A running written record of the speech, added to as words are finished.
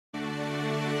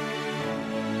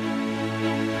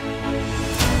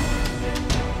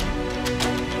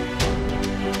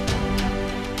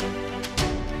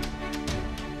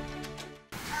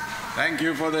Thank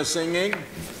you for the singing.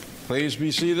 Please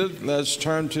be seated. Let's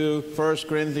turn to 1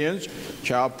 Corinthians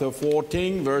chapter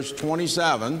 14, verse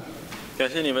 27. 感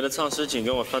谢你们的唱诗，请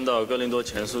跟我翻到哥林多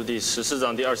前书第14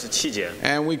章第27节。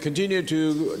 And we continue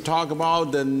to talk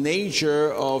about the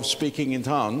nature of speaking in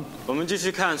tongue. 我们继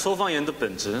续看说方言的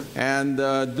本质。 And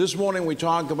this morning we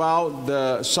talk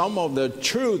about some of the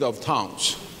truth of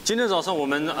tongues. 今天早上我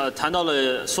们谈到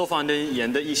了说方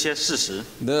言的一些事实。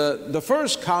 The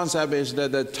first concept is that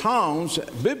the tongues,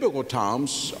 biblical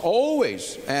tongues,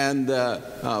 always, and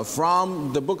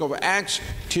from the book of Acts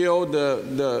till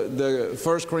the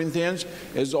 1 Corinthians,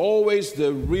 is always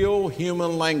the real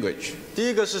human language. 第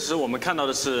一个事实，我们看到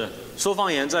的是说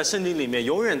方言在圣经里面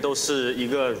永远都是一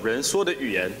个人说的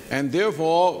语言。 And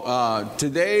therefore,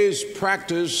 today's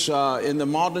practice in the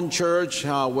modern church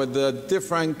with the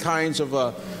different kinds of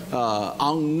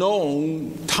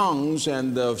unknown tongues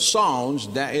and sounds,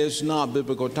 that is not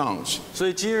biblical tongues. 所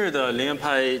以今日的灵恩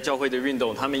派教会的运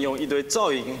动，他们用一堆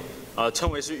噪音称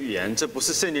为是语言，这不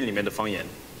是圣经里面的方言。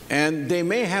 And they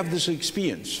may have this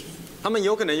experience, 他们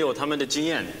有可能有他们的经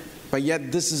验， but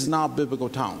yet this is not biblical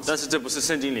tongues. 但是这不是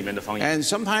圣经里面的方言。 And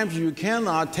sometimes you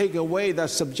cannot take away that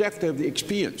subjective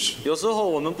experience. 有时候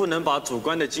我们不能把主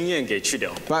观的经验给去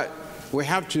掉。 But we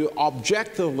have to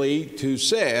objectively to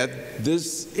say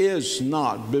this is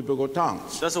not biblical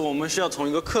tongues. 但是我们需要从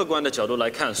一个客观的角度来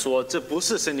看，说这不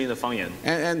是圣经的方言。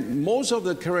 And most of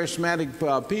the charismatic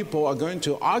people are going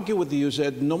to argue with you,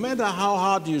 said, no matter how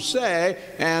hard you say,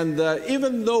 and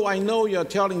even though I know you're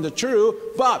telling the truth,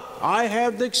 but I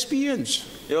have the experience.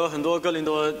 有很多哥林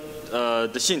多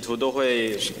的信徒都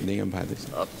会灵恩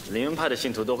派的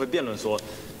信徒都会辩论说，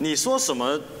你说什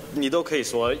么你都可以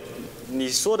说。 你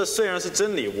说的虽然是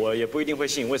真理，我也不一定会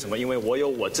信。为什么？因为我有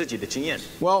我自己的经验。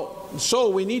 Well, so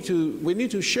we need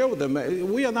to share with them.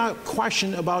 We are not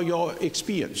questioning about your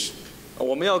experience.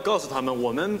 我们要告诉他们，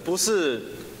我们不是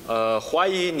怀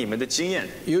疑你们的经验。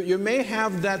 You may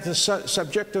have that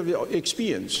subjective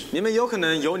experience. 你们有可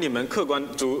能有你们客观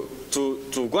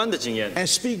主观的经验。 And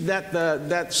speak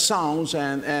that sounds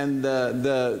and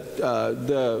the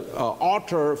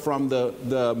utter from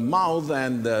the mouth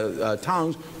and the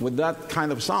tongues with that kind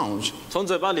of sounds. 从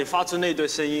嘴巴里发出那对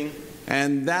声音。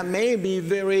 And that may be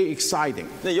very exciting.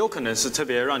 那有可能是特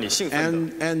别让你兴奋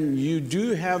的。 And you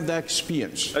do have that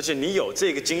experience. 而且你有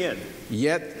这个经验。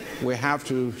 Yet we have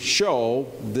to show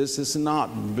this is not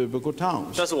biblical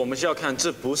tongues. 但是我们需要看，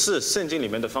这不是圣经里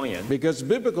面的方言。 Because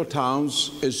biblical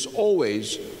tongues is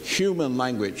always human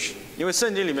language. 因为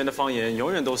圣经里面的方言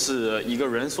永远都是一个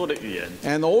人说的语言。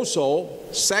 And also,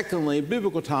 secondly,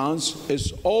 biblical tongues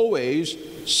is always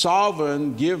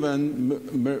sovereign given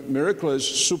miraculous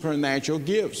supernatural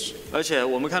gifts. 而且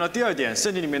我们看到第二点，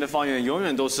圣经里面的方言永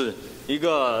远都是一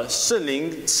个圣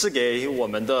灵赐给我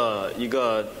们的一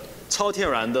个超天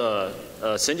然的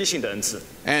神迹性的恩赐。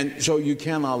 And so you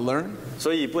cannot learn.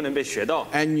 所以不能被学到。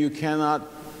 And you cannot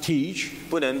teach.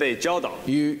 不能被教导。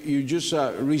 You just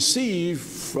receive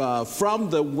from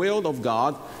the will of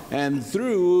God and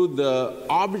through the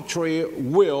arbitrary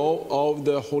will of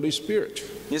the Holy Spirit.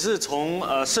 你是从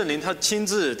圣灵他亲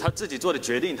自他自己做的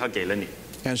决定，他给了你。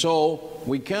 And so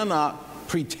we cannot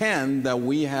pretend that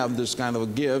we have this kind of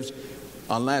gift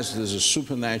unless there's a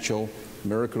supernatural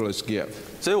miraculous gift.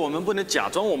 所以我们不能假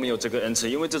装我们有这个恩赐，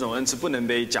因为这种恩赐不能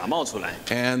被假冒出来。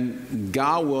 And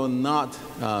God will not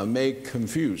make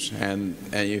confused. And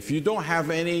if you don't have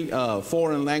any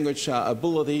foreign language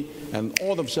ability, and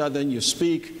all of a sudden you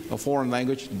speak a foreign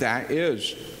language, that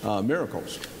is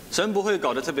miracles. 神不会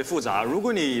搞得特别复杂。如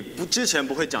果你之前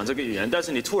不会讲这个语言，但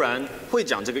是你突然会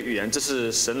讲这个语言，这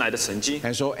是神来的神迹。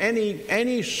 And so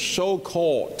any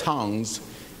so-called tongues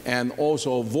and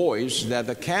also voice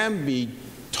that can be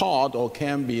taught or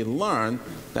can be learned,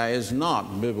 that is not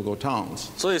biblical tongues.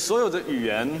 所以所有的语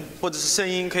言或者是声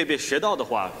音可以被学到的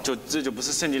话，这就不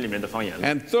是圣经里面的方言了。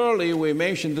 And thirdly, we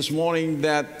mentioned this morning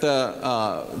that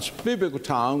biblical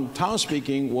tongue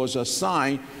speaking was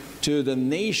assigned to the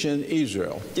nation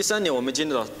Israel. 第三点，我们今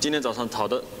天早上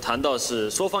谈到是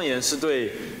说方言是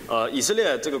对以色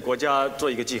列这个国家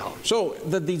做一个记号。 So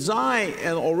the design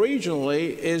and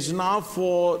originally is not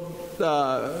for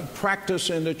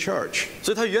practice in the church.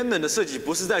 所以它原本的设计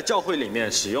不是在教会里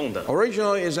面使用的，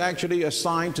 Originally is actually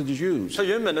assigned to the Jews. 它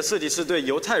原本的设计是对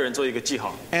犹太人做一个记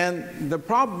号。 And the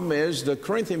problem is the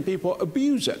Corinthian people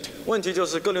abuse it. 问题就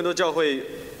是哥林多教会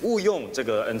误用这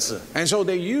个恩赐。 And so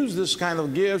they use this kind of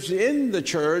gifts in the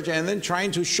church and then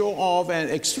trying to show off and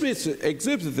exhibit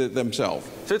it themselves.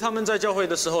 所以他们在教会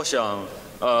的时候想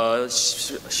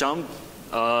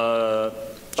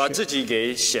把自己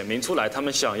给显明出来，他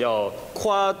们想要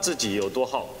夸自己有多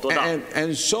好多大。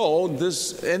And so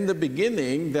this in the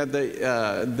beginning that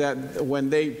that when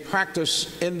they practice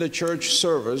in the church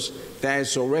service, that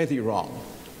is already wrong.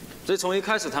 所以从一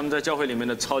开始他们在教会里面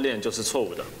的操练就是错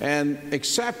误的。And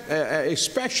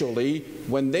especially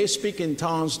when they speak in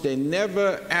tongues, they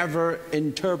never ever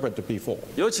interpret before.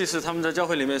 尤其是他们在教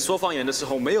会里面说方言的时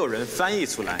候，没有人翻译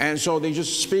出来。And so they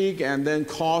just speak and then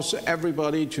cause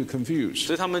everybody to confuse.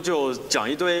 所以他们就讲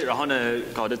一堆，然后呢，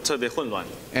搞得特别混乱。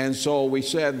And so we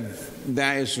said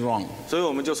that is wrong. 所以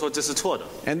我们就说这是错的。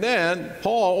And then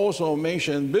Paul also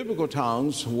mentioned biblical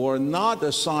tongues were not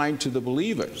assigned to the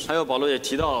believers. 还有保罗也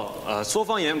提到，说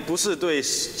方言不是对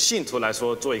信徒来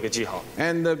说做一个记号。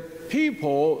And the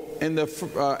people in the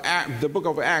book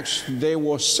of Acts, they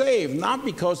were saved not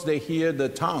because they hear the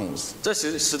tongues. 在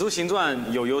使徒行传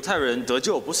有犹太人得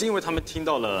救，不是因为他们听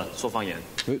到了说方言。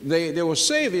They were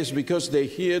saved is because they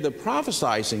hear the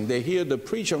prophesying, they hear the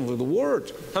preaching of the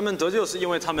word. 他们得救是因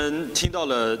为他们听到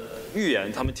了预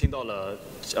言，他们听到了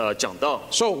讲道。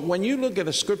So when you look at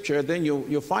the scripture, then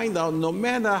you find out no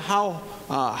matter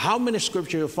how many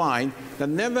scripture you find, that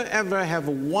never ever have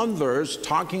one verse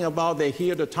talking about they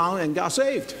hear the tongue and got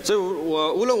saved. 所以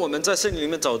无论我们在圣经里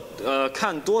面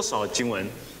看多少经文，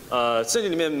圣经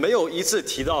里面没有一次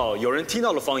提到有人听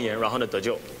到了方言，然后呢得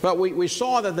救。But we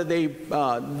saw that they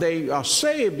are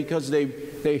saved because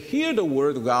they hear the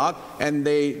word of God and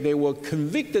they were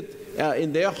convicted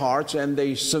in their hearts and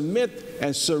they submit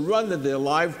and surrender their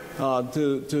life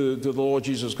to the Lord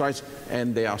Jesus Christ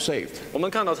and they are saved. 我们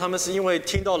看到他们是因为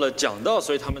听到了讲道，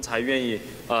所以他们才愿意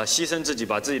牺牲自己，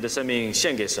把自己的生命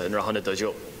献给神，然后呢得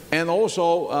救。And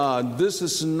also, this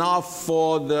is not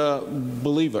for the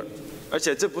believer. 而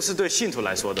且这不是对信徒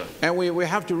来说的。And we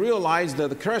have to realize that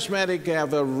the charismatic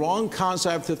have a wrong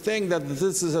concept to think that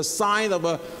this is a sign of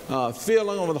a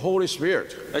filling of the Holy Spirit.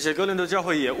 而且哥林多教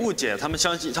会也误解，他们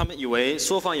以为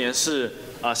说方言是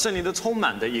圣灵的充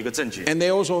满的一个证据。And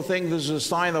they also think this is a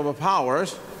sign of a powers.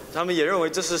 他们也认为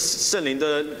这是圣灵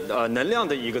的能量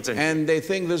的一个证据。And they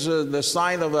think this is the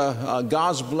sign of a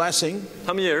God's blessing.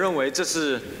 他们也认为这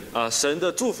是神的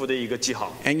祝福的一个记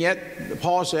号。And yet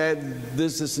Paul said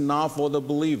this is not for the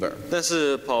believer. 但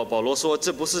是保罗说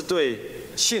这不是对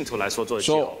信徒来说做的记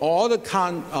So 号。all the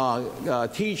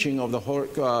teaching of the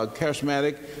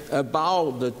charismatic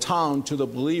about the tongue to the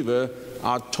believer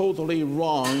are totally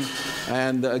wrong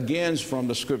and against from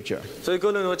the scripture. 所以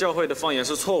哥林多教会的方言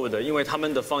是错误的，因为他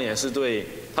们的方言是对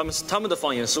他们的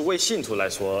方言是为信徒来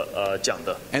说讲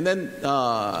的。And then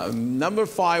number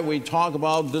 5 we talk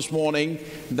about this morning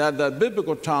that the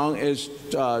biblical tongue is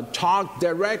talked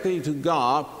directly to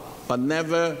God but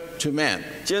never to man.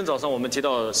 今天早上我们提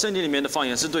到圣经里面的方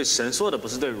言是对神说的，不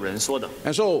是对人说的。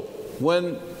And so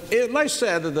like I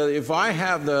said that if I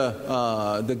have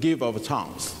the gift of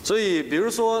tongues. 所以比如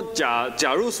说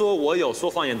假如说我有说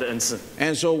方言的恩赐。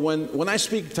And so when I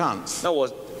speak tongues. 那我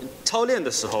操练的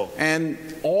时候。And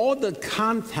all the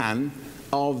content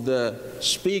of the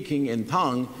speaking in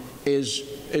tongue is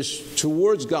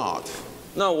towards God.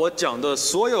 那我讲的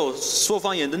所有说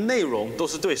方言的内容都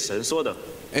是对神说的。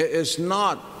It's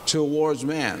not towards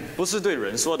man. 不是对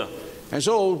人说的。And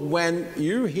so when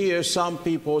you hear some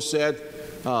people said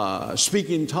speak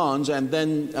in tongues and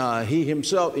then he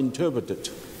himself interpreted.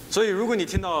 所以如果你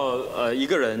听到一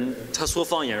个人他说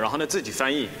方言，然后呢自己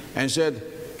翻译。And said,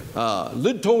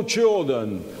 little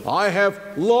children, I have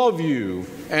loved you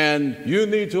and you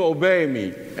need to obey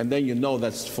me. And then you know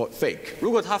that's fake. 如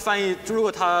果他翻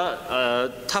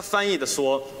译的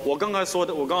说，我刚刚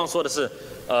说的是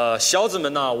小子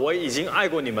们呐，我已经爱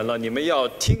过你们了，你们要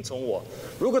听从我。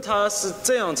如果他是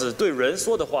这样子对人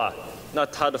说的话，那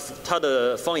他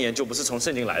的方言就不是从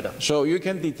圣经来的。So you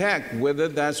can detect whether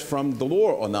that's from the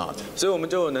Lord or not. 所以我们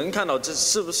就能看到这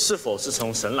是否是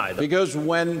从神来的。Because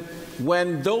when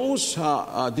those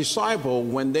disciples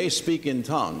when they speak in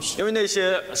tongues. 因为那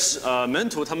些门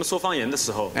徒他们说方言的时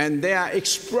候。And they are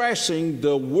expressing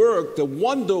the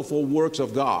wonderful works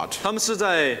of God. 他们是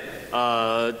在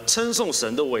称颂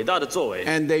神的伟大的作为。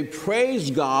And they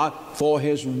praise God for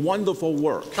His wonderful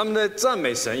work. 他们在赞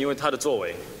美神，因为他的作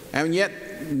为。And yet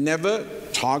never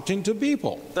talking to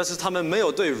people. 但是他们没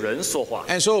有对人说话。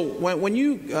And so when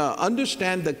you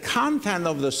understand the content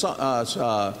of the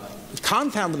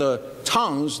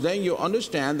tongues, then you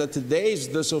understand that there's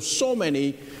so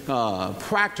many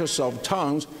practice of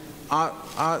tongues are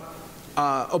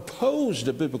oppose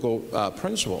the biblical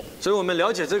principle. 所以我们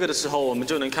了解这个的时候，我们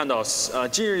就能看到，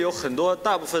今日有很多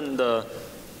大部分的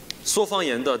说方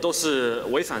言的都是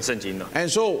违反圣经的。 And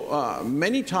so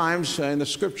many times in the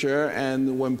scripture,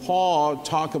 and when Paul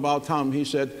talked about tongue, he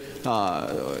said,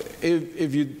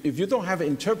 if you don't have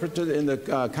interpreted in the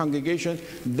congregation,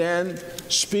 then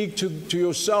speak to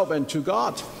yourself and to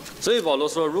God. 所以保罗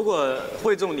说，如果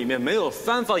会众里面没有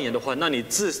翻方言的话，那你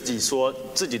自己说，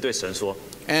自己对神说。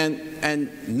 And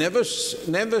never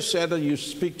said that you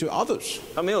speak to others.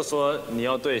 他没有说你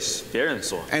要对别人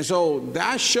说。 And so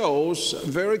that shows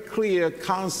very clear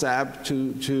concept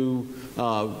to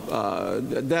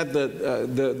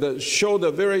that show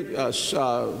the very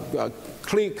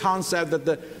clear concept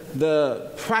that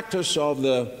the practice of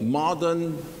the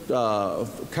modern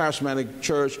charismatic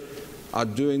church are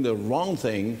doing the wrong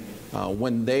thing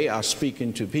when they are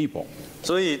speaking to people.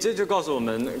 所以这就告诉我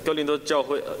们，哥林多教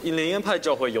会、灵恩派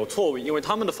教会有错误，因为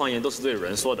他们的方言都是对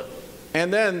人说的。 And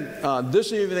then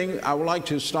this evening, I would like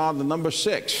to start the number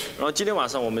 6. 然后今天晚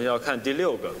上我们要看第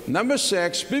6个。 Number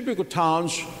 6, biblical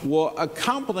tongues were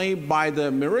accompanied by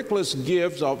the miraculous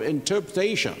gifts of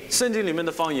interpretation. 圣经里面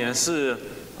的方言是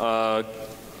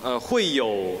会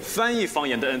有翻译方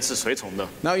言的恩赐随从的。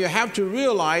 Now you have to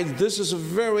realize this is a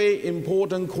very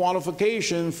important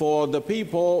qualification for the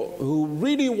people who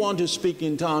really want to speak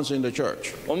in tongues in the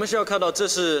church. 我们需要看到，这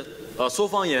是说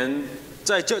方言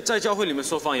在教会里面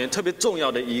说方言特别重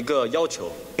要的一个要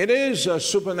求。 It is a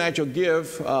supernatural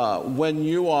gift when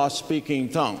you are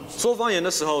speaking tongues. 说方言的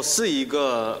时候是一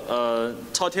个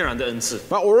超天然的恩赐。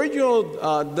 But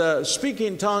the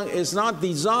speaking tongue is not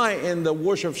designed in the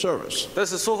worship service. 但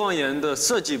是说方言的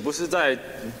设计不是在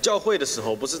教会的时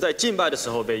候，不是在敬拜的时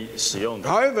候被使用的。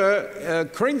 However,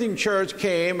 Corinthian church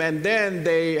came and then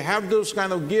they have those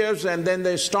kind of gifts and then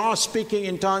they start speaking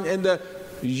in tongues in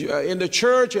the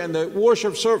church and the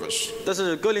worship service. 但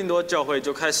是哥林多教会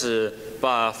就开始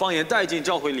把方言带进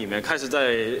教会里面，开始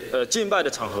在敬拜的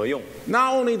场合用。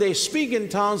 Not only they speak in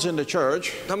tongues in the church,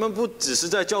 他们不只是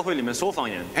在教会里面说方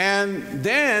言， and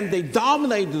then they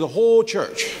dominate the whole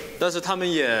church. 但是他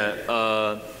们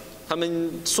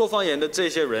说方言的这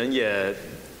些人也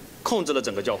控制了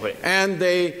整个教会。 And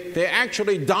they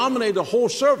actually dominate the whole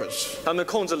service. 他们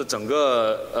控制了整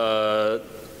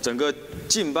个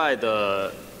敬拜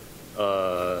的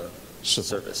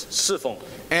service 侍奉。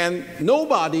 And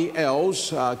nobody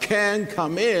else can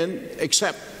come in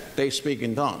except they speak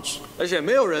in tongues. 而且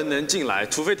没有人能进来，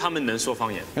除非他们能说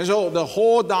方言。 And so the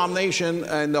whole domination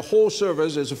and the whole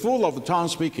service is full of tongue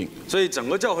speaking. 所以整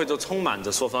个教会都充满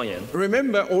着说方言。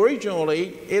 Remember,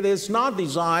 originally it is not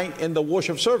designed in the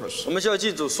worship service. 我们需要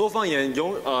记住，说方言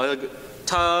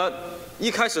它一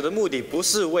开始的目的不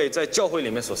是为在教会里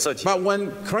面所设计。 But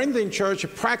when Corinthian church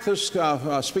practiced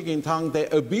speaking tongues, they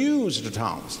abused the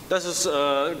tongues. 但是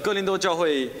哥林多教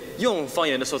会用方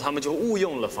言的时候，他们就误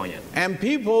用了方言。 And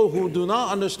people who do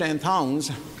not understand tongues,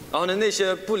 然后呢，那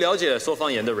些不了解说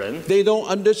方言的人， they don't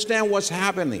understand what's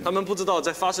happening. 他们不知道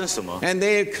在发生什么， And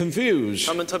they're confused.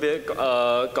 他们特别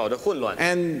搞得混乱，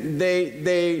 And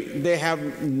they have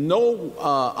no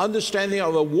understanding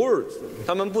of the word.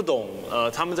 他们不懂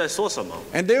他们在说什么。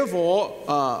 And therefore,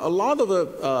 a lot of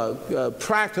the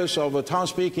practice of tongue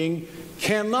speaking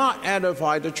cannot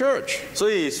edify the church. 所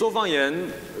以说方言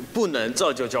不能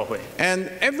造就教会。 And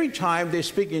every time they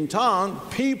speak in tongue,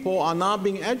 people are not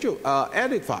being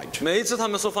edified. 每一次他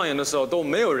们说方言的时候，都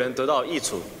没有人得到益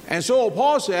处。 And so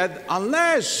Paul said,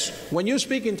 unless, when you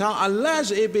speak in tongue,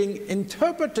 unless it being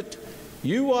interpreted,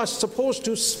 you are supposed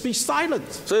to be silent.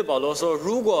 所以保罗说，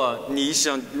如果你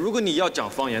要讲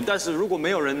方言，但是如果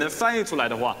没有人能翻译出来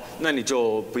的话，那你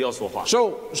就不要说话。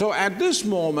 So at this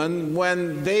moment,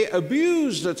 when they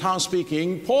abuse the tongue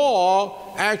speaking, Paul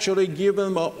actually give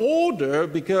them an order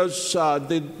because Paul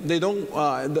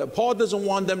doesn't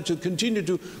want them to continue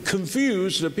to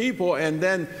confuse the people and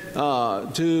then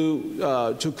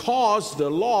to cause the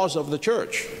loss of the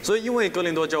church. 所以因为哥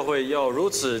林多教会要如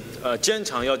此坚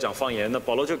强要讲方言，那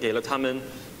保罗就给了他们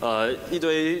一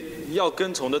堆要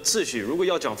跟从的次序。如果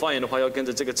要讲方言的话，要跟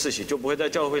着这个次序，就不会在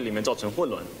教会里面造成混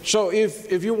乱。 So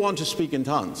if you want to speak in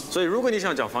tongues, 所以如果你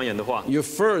想讲方言的话， you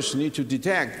first need to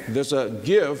detect there's a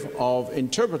gift of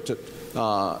interpreted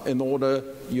in order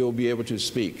you'll be able to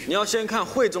speak. 你要先看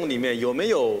会众里面有没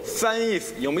有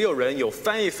人有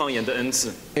翻译方言的恩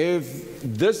赐。 If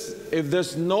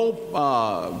there's no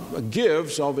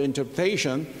gifts of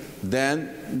interpretation, then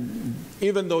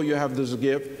even though you have this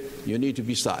gift, you need to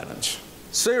be silent.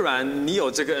 虽然你有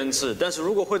这个恩赐，但是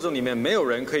如果会众里面没有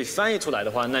人可以翻译出来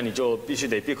的话，那你就必须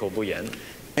得闭口不言。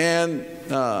 And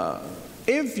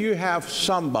if you have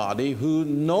somebody who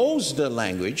knows the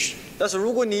language, 但是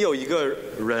如果你有一个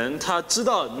人他知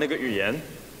道那个语言，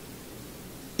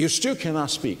 you still cannot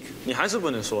speak. 你还是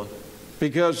不能说。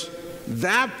Because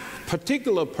that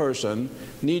particular person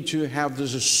need to have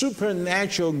this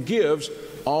supernatural gifts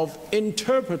of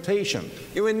interpretation.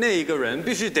 因为那一个人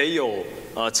必须得有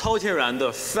超天然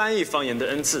的翻译方言的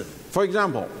恩赐。 For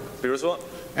example, 比如说，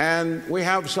 and we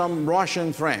have some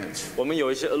Russian friends, 我们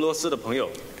有一些俄罗斯的朋友，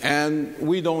 and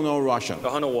we don't know Russian.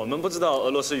 然后呢，我们不知道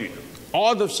俄罗斯语，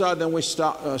 All of a sudden, we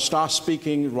start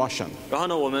speaking Russian. 然后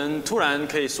呢，我们突然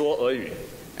可以说俄语，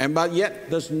 But yet,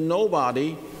 there's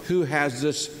nobody who has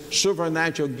this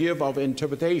supernatural gift of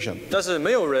interpretation. 但是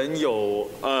没有人有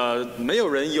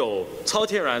超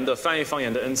天然的翻译方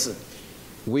言的恩赐，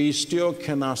 We still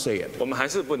cannot say it. 我们还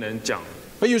是不能讲。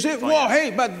 But you say, well,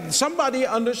 hey, but somebody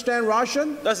understand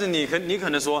Russian? 但是你可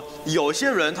能说，有些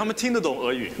人他们听得懂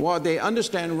俄语， Well, they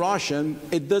understand Russian.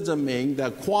 It doesn't mean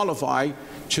they're qualified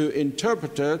to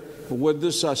interpret it with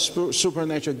this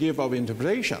supernatural gift of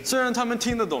interpretation. 虽然他们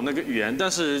听得懂那个语言，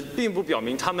但是并不表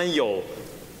明他们有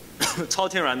超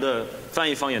天然的翻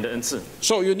译方言的恩赐。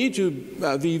 So you need to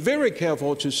be very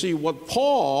careful to see what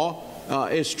Paul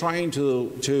is trying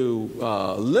to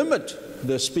limit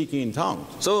the speaking in tongues.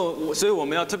 所以我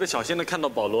们要特别小心的看到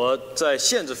保罗在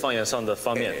限制方言上的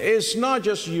方面。 It's not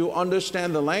just you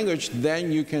understand the language, then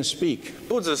you can speak.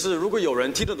 不只是如果有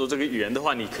人听得懂这个语言的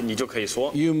话，你就可以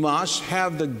说。 You must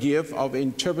have the gift of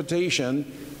interpretation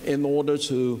in order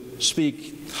to speak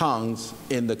tongues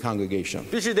in the congregation.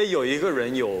 必须得有一个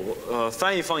人有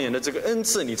翻译方言的这个恩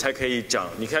赐，你才可以讲，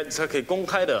才可以公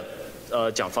开的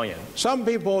讲方言。 Some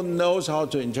people knows how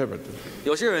to interpret.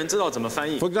 有些人知道怎么翻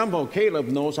译， For example,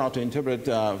 Caleb knows how to interpret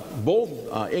both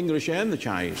English and the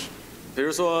Chinese. 比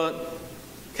如说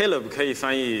Caleb 可以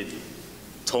翻译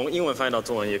从英文翻译到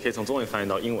中文，也可以从中文翻译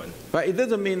到英文。 But it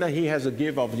doesn't mean that he has a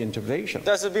gift of interpretation.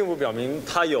 但是并不表明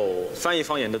他有翻译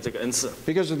方言的这个恩赐，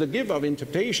 Because the gift of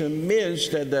interpretation means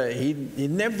that he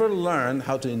never learned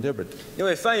how to interpret. 因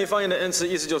为翻译方言的恩赐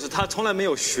意思就是他从来没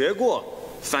有学过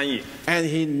翻译， And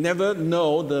he never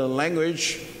know the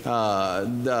language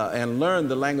and learned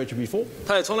the language before.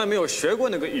 他也从来没有学过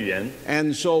那个语言，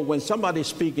 And so when somebody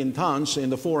speak in tongues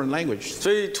in the foreign language,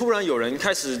 所以突然有人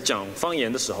开始讲方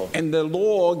言的时候， and the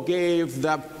Lord gave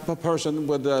that person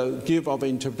with the gift of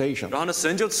interpretation. 然后呢，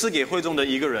神就赐给会众的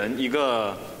一个人一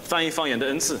个翻译方言的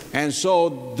恩赐， And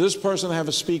so this person have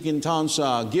a speak in tongues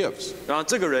gifts. 然后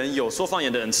这个人有说方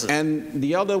言的恩赐， And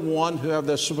the other one who have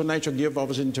the supernatural gift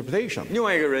of interpretation. 另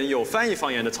外一个人有翻译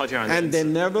方言的超天然的 And 恩 they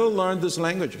赐， never learned this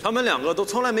language. 他们两个都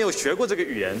从来没有学过这个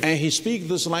语言， And he speak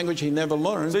this language he never 所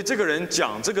learned. 以这个人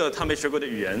讲这个他没学过的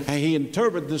语言， And he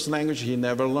interpret this language he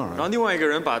never 然后 learned. 另外一个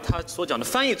人把他所讲的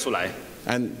翻译出来，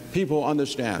 And people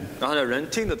understand 然后呢人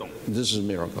听得懂， this is a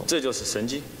miracle. 这就是神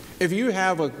迹。 If you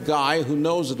have a guy who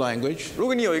knows the language 如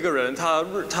果你有一个人他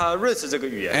认识这个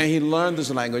语言， and he learned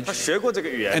this language, 他学过这个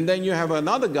语言， and then you have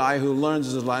another guy who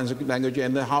learns this language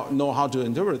and they know how to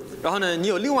interpret. 然后呢你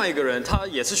有另外一个人他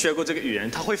也是学过这个语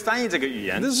言，他会翻译这个语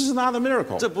言， This is not a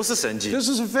miracle. 这不是神迹， This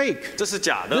is a fake. 这是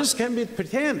假的， This can be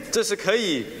pretend. 这是可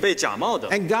以被假冒的，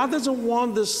 And God doesn't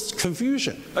want this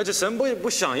confusion. 而且神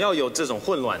不想要有这种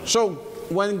混乱， So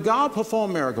when God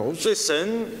performs miracles, 所以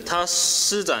神他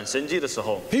施展神迹的时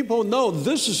候， people know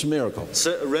this is a miracle.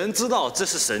 人知道这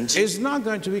是神迹， It's not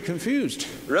going to be confused.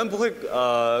 人不会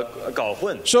搞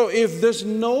混。 So if there's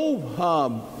no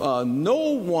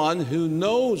one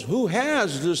who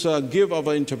has this gift of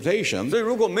interpretation, 所以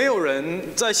如果没有人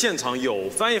在现场有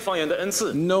翻译方言的恩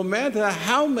赐， no matter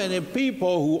how many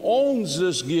people who owns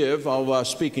this gift of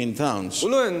speaking tongues, 无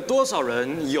论多少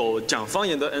人有讲方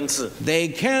言的恩赐， they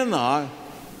cannot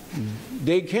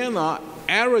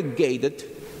arrogate it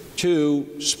to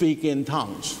speak in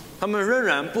tongues. 他们仍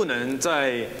然不能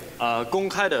在公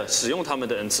开的使用他们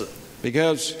的恩赐，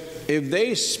 Because if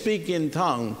they speak in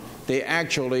tongue, they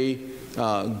actually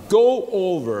go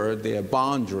over their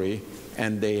boundary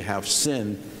and they have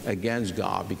sinned against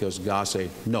God because God said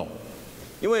no.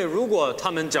 因为如果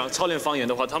他们讲操练方言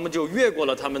的话，他们就越过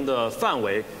了他们的范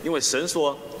围，因为神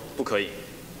说不可以，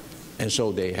 And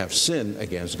so they have sinned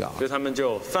against 所 God. 以他们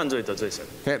就犯罪得罪神。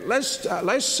 Okay,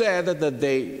 let's say that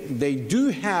they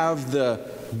do have the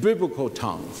biblical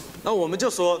tongue. 那我们就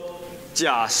说，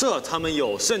假设他们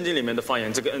有圣经里面的方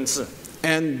言这个恩赐，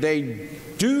 And they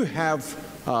do have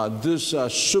this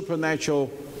supernatural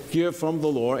gift from the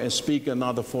Lord and speak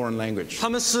another foreign language. 他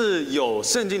们是有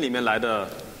圣经里面来的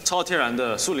超天然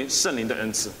的圣灵的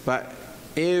恩赐。 But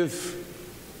if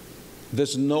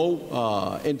there's no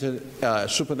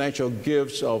supernatural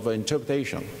gifts of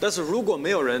interpretation, 但是如果没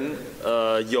有人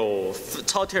有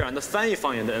超天然的翻译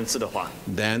方言的恩赐的话，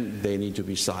 then they need to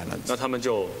be silent. 那他们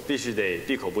就必须得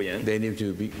闭口不言， They need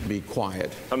to be quiet.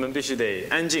 他们必须得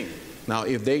安静。 Now,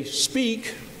 if they speak,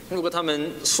 如果他们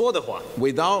说的话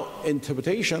without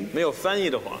interpretation, 没有翻译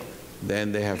的话，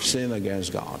 then they have sinned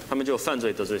against God. 他们就犯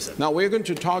罪得罪神。 Now we're going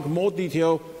to talk more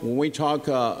detail when we talk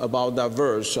about that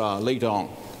verse later on.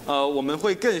 我们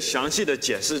会更详细的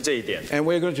解释这一点。 And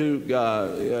we're going to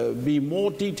be more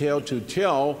detailed to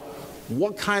tell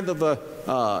what kind of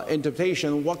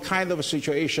interpretation, what kind of a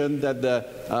situation that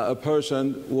a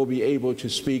person will be able to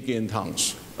speak in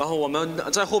tongues. 然后我们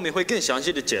在后面会更详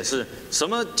细的解释什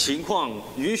么情况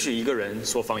允许一个人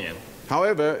说方言。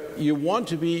 However, you want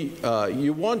to be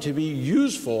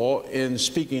useful in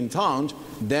speaking tongues,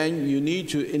 then you need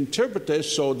to interpret it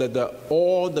so that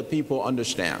all the people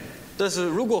understand. 但是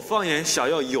如果方言想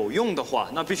要有用的话，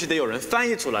那必须得有人翻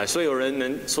译出来，所以有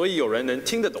人能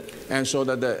听得懂， And so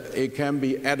that it can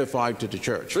be edified to the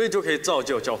church. 所以就可以造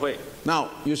就教会。 Now,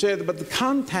 you said, but the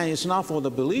content is not for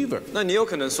the believer. 那你有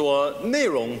可能说内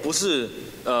容不是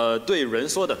对人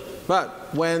说的， But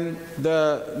when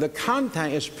the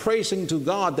content is praising to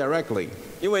God directly,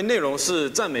 因为内容是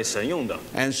赞美神用的，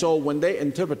 and so when they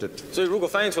interpret it, 所以如果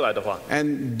翻译出来的话，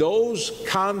 and those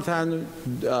content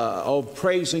of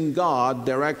praising God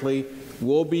directly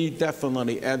will be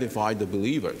definitely edify the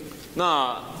believer.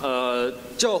 那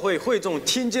教会会众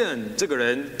听见这个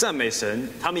人赞美神，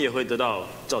他们也会得到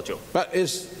造就。 But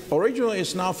originally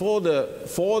it's not for the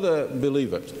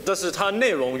believers. 但是它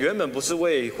内容原本不是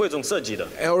为会众设计的，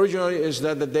 Originally is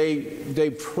that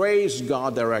they praise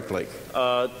God directly.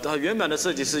 它原本的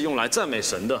设计是用来赞美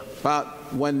神的。 But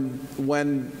when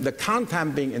the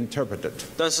content being interpreted,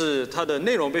 但是它的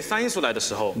内容被翻译出来的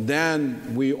时候， then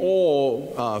we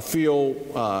all feel,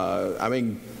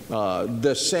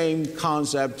 the same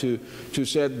concept to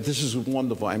say this is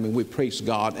wonderful. I mean, we praise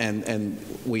God and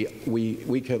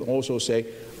we can also say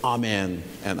Amen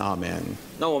and Amen.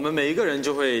 那我们每一个人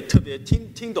就会特别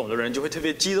听懂的人就会特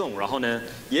别激动，然后呢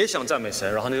也想赞美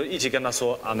神，然后呢就一起跟他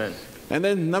说阿门。 And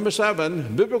then number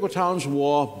 7, biblical tongues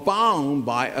were bound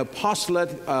by apostolic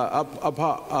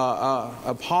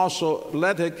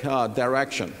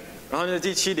direction. 然后呢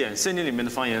第7点，圣经里面的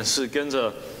方言是跟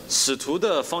着使徒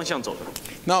的方向走的。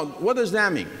 Now, what does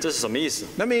that mean? 这是什么意思？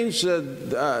 That means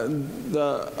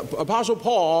the Apostle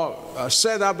Paul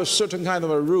set up a certain kind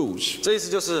of rules. 这意思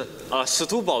就是使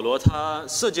徒保罗他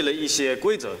设计了一些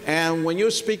规则。 And when you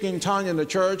speak in tongues in the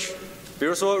church, 比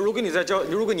如说，如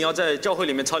果你要在教会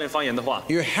里面操练方言的话，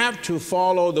 you have to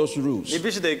follow those 你 rules. 必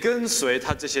须得跟随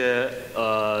他这些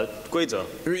规则。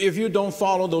 If you don't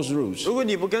follow those rules, 如果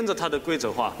你不跟着他的规则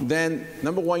的话， then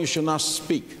number 1, you should not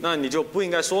speak. 那你就不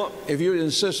应该说。 If you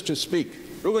insist to speak,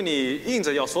 如果你硬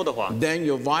着要说的话， then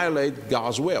you violate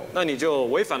God's will 那你就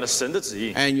违反了神的旨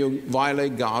意， and you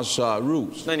violate God's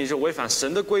rules. 那你就违反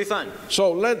神的规范。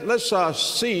 So let's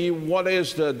see what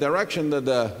is the direction that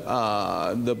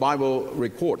the Bible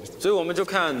records. 所以我们就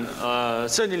看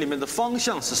圣经里面的方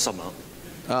向是什么。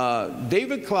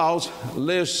David Cloud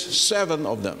lists 7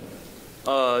 of them.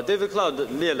 David Cloud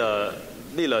列了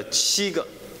7个。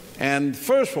 And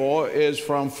first of all is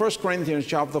from 1 Corinthians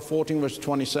chapter 14, verse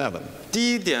 27.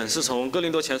 第一点是从哥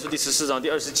林多前书第14章第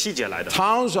27节来的。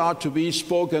 Tongues are to be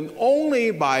spoken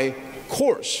only by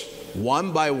course,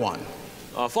 one by one.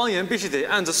 方言必须得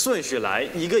按着顺序来，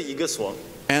一个一个说。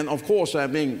 And of course, I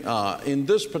mean, in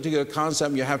this particular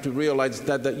concept, you have to realize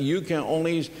that you can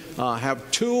only have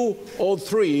 2 or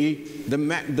 3. The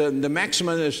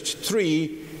maximum is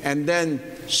 3, and then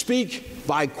speak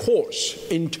by course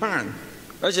in turn.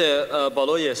 而且保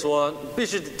罗也说，必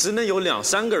须只能有2、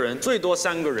3个人，最多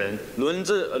3个人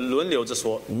轮流着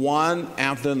说， one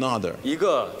after another. 一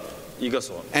个一个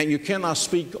说。 And you cannot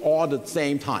speak all at the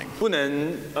same time. 不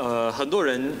能很多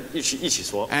人一起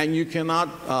说。 And you cannot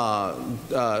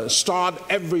start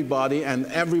everybody, and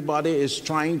everybody is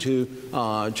trying to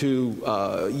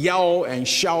yell and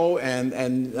shout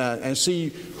and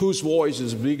see whose voice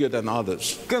is bigger than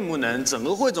others. 更不能整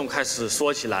个会众开始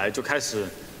说起来就开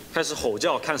始吼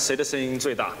叫，看谁的声音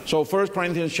最大。 So 1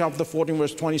 Corinthians chapter 14,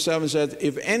 verse 27 says,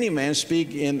 if any man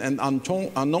speak in an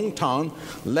unknown tongue,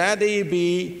 let it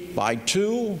be by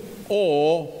 2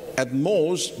 or at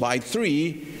most by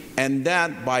 3, and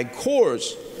that by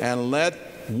course, and let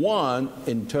one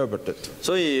interpret it.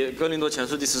 所以哥林多前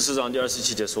书第14章第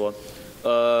27节说，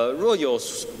若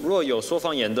有说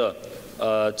方言的，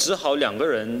只好2个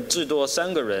人，至多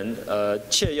3个人，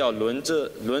且要轮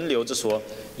流着说，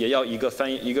也要一个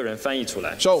人翻译出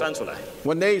来， So 翻出来。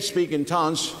 when they speak in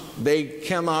tongues, they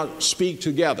cannot speak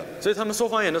together. 所以他们说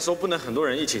方言的时候，不能很多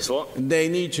人一起说。 They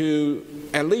need to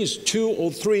at least 2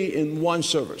 or 3 in one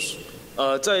service.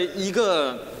 在一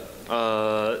个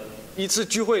一次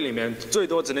聚会里面最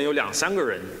多只能有2、3个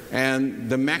人， and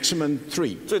the maximum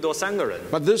 3. 最多3个人。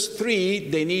 But this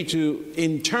 3, they need to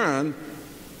in turn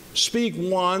speak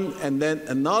one and then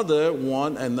another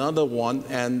one,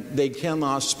 and they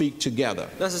cannot speak together.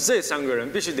 但是这3个人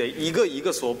必须得一个一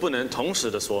个说，不能同时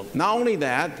的说。 Not only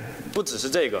that, 不只是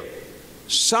这个，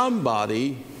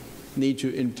 somebody need to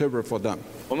interpret for them.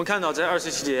 我们看到在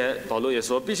27节，保罗也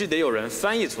说，必须得有人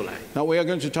翻译出来。 Now we are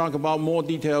going to talk about more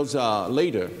details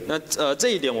later. 那这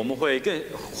一点我们会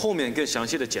后面更详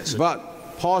细的解释。 But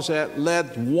Paul said, "Let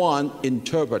one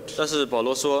interpret." 但是保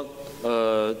罗说，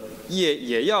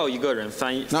也要一个人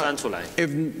翻出来。 If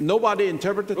nobody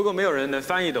interpreted, 如果没有人能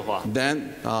翻译的话， then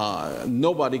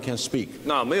nobody can speak.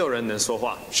 那没有人能说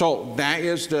话。 So that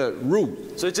is the rule,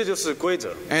 所以这就是规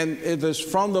则， and it is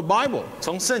from the Bible.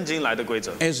 从圣经来的规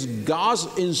则， It's God's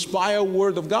inspired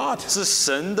word of God, 是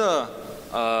神的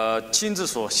亲自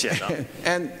所写的，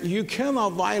 and you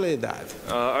cannot violate that.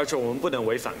 而且我们不能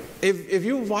违反。 If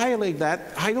you violate that,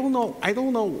 I don't know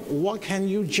what can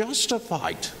you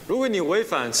justify it. 如果你违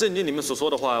反圣经里面所说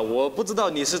的话，我不知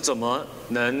道你是怎么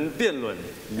能辩论，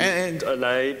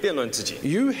来辩论自己。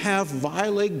 You have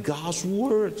violated God's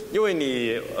word, 因为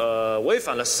你违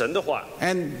反了神的话，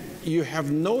 and you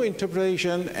have no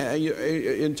interpretation, you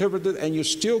interpreted, and you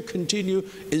still continue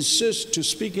insist to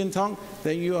speak in tongue,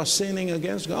 then you are sinning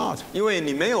against God. 因为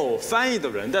你没有翻译的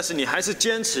人，但是你还是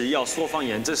坚持要说方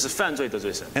言，这是犯罪得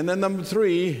罪神。 And then number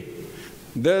 3,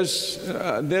 there's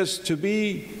to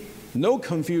be no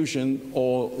confusion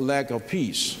or lack of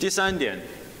peace. 第3点，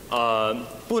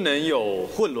不能有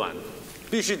混乱，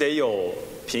必须得有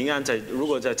平安在。如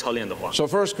果在操练的话， So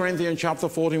 1 Corinthians chapter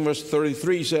 14 verse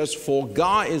 33 says, "For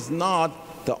God is not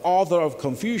the author of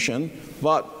confusion,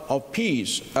 but of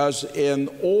peace, as in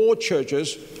all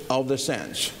churches of the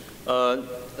saints."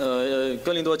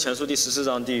 哥林多前书第14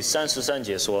章第33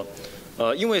节说，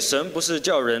因为神不是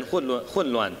叫人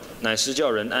混乱，乃是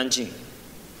叫人安静。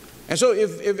 And so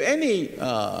if any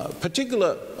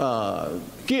particular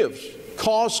gifts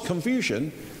cause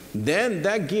confusion, then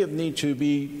that gift need to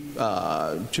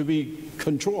be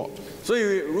controlled. 所以，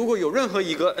如果有任何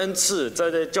一个恩赐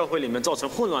在教会里面造成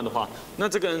混乱的话，那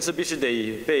这个恩赐必须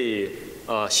得被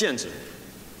限制。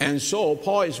 And so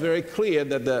Paul is very clear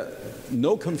that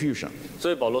no confusion. 所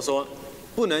以保罗说，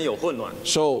不能有混乱，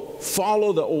 So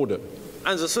follow the order.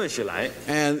 按着顺序来。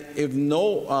 And if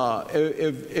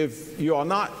you are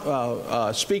not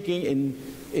speaking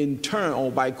in turn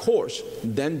or by course,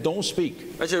 then don't speak.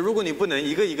 而且，如果你不能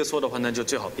一个一个说的话，那就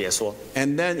最好别说。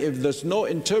 And then if there's no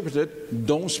interpreter,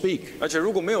 don't speak. 而且，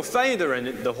如果没有翻译的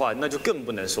人的话，那就更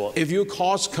不能说。 If you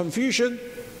cause confusion,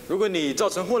 如果你造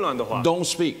成混乱的话， don't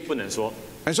speak. 不能说。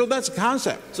 And so that's the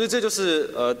concept. 所以这就是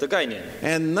的概念。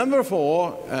 And number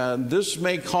 4, this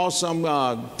may cause some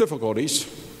difficulties.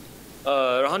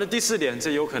 然后呢，第4点，这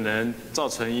有可能造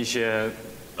成一些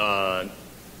困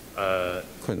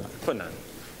难。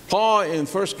 Paul in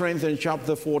 1 Corinthians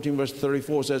chapter 14 verse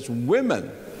 34 says,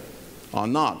 "Women are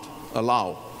not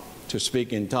allowed to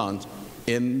speak in tongues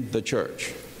in the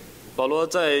church." 保罗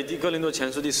在哥林多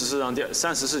前书第14章第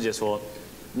34节说，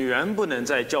女人不能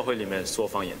在教会里面说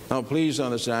方言。 Now please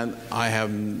understand, I have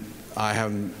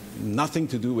nothing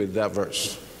to do with that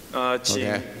verse.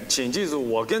 请记住，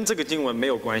我跟这个经文没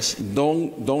有关系，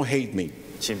 Don't hate me.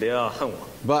 请不要恨我。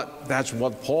 But that's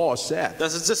what Paul said. 但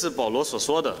是这是保罗所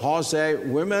说的。 Paul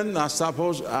said women are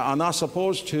not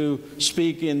supposed to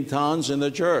speak in tongues in the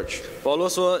church. 保罗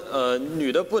说，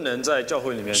女的不能在教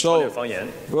会里面操练方言。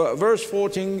 Verse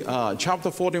 14,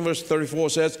 chapter 14, verse 34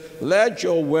 says, "Let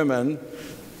your women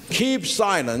keep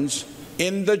silence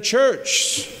in the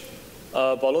church."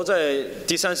 保罗在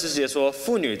第30节说，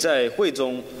妇女在会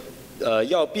中，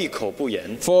要闭口不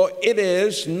言。 For it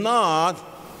is not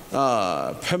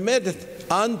permitted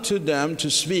unto them to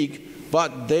speak,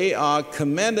 but they are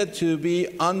commanded to be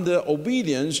under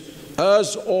obedience,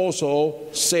 as also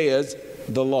saith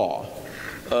the law.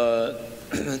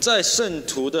 在圣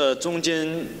徒的中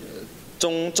间，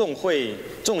众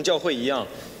教会一样，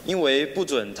因为不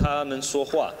准他们说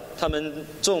话，他们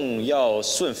众要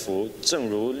顺服，正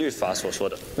如律法所说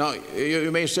的。 Now,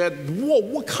 you may say,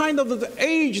 what kind of the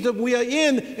age that we are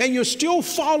in, and you still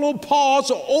follow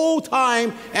Paul's old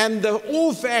time and the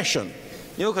old fashion?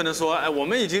 你有可能说，我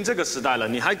们已经这个时代了，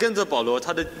你还跟着保罗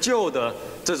他的旧的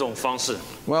这种方式？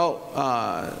 Well,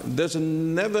 there's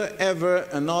never ever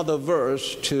another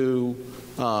verse to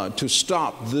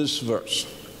stop this verse.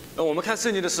 我们看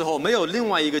圣经的时候，没有另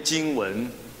外一个经文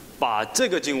把这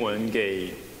个经文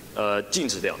给禁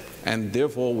止掉。 And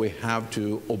therefore, we have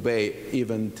to obey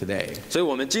even today. 所以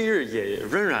我们今日也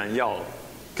仍然要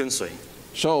跟随。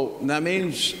So that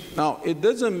means, now it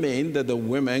doesn't mean that the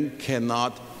women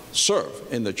cannot serve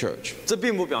in the church. 这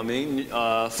并不表明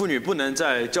妇女不能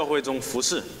在教会中服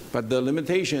侍。 But the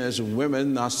limitation is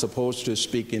women not supposed to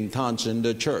speak in tongues in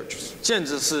the church. 限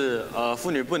制是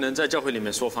妇女不能在教会里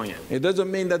面说方言。 It doesn't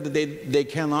mean that they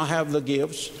cannot have the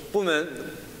gifts.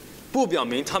 不表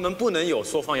明他们不能有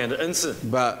说方言的恩赐。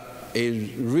 But it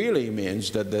really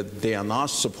means that they are not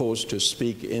supposed to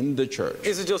speak in the church.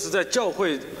 意思就是在教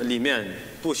会里面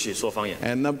不许说方言。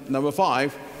 And number 5.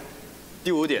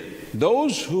 第5点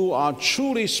Those who are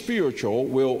truly spiritual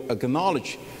will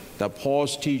acknowledge that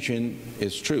Paul's teaching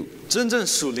is true. 真正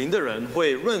属灵的人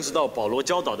会认识到保罗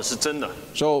教导的是真的。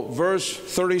 So verse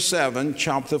 37,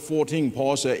 chapter 14,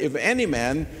 Paul said, if any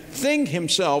man think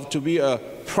himself to be a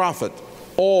prophet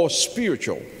or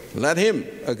spiritual, let him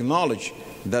acknowledge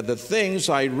that the things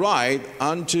I write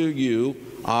unto you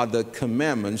are the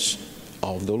commandments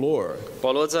of the Lord.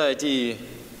 保罗在第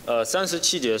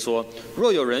37节说：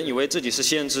若有人以为自己是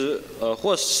先知，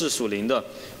或是属灵的，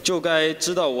就该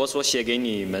知道我所写给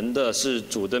你们的是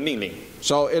主的命令。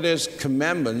 So it is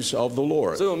commandments of the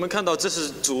Lord. 所以我们看到这是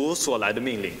主所来的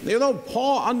命令。 You know,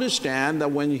 Paul understand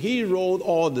that when he wrote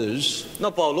all this, 那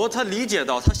保罗他理解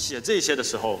到，他写这些的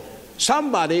时候，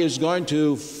 somebody is going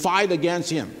to fight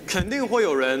against him. 肯定会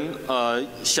有人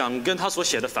想跟他所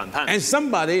写的反叛， And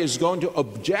somebody is going to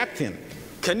object him.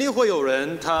 肯定会有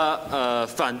人他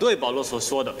反对保罗所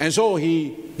说的。 And so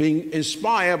he, being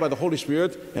inspired by the Holy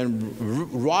Spirit, and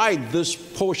write this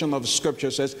portion of Scripture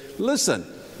says, listen,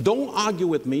 don't argue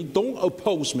with me, don't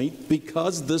oppose me,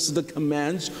 because this is the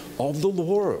commands of the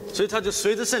Lord. 所以他就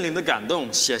随着圣灵的感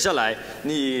动写下来，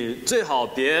你最好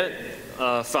别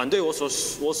反对我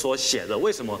所写的，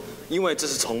为什么？因为这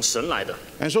是从神来的。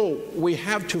 And so we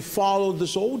have to follow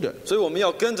this order. 所以我们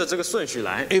要跟着这个顺序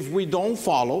来。 If we don't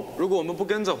follow, 如果我们不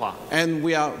跟着话， and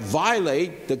we are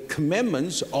violate the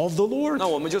commandments of the Lord. 那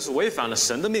我们就是违反了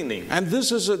神的命令。 And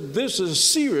this is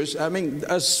serious. I mean,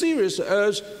 as serious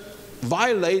as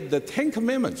violate the 10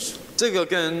 commandments. 这个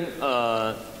跟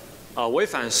违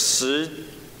反十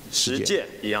诫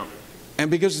一样， And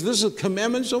because this is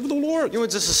commandments of the Lord. 因为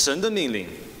这是神的命令，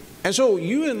 And so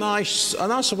you and I are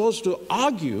not supposed to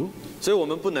argue, 所以我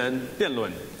们不能辩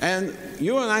论。 and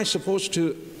you and I are supposed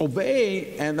to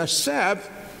obey and accept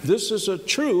this is a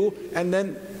true, and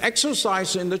then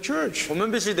exercise in the church. 我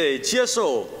们必须得接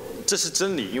受这是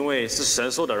真理，因为是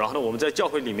神说的。然后呢，我们在教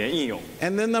会里面应用。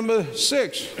 And then number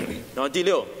 6, 然后第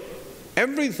6，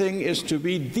 everything is to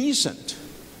be decent.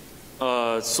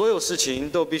 所有事情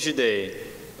都必须得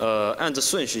按着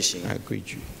顺序行，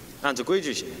按着规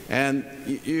矩行。 And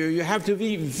you have to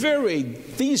be very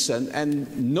decent and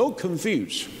no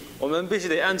confuse. 我们必须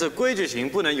得按着规矩行，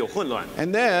不能有混乱。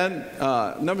 And then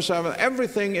number 7,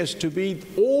 everything is to be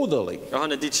orderly. 然后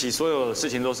呢，第7，所有事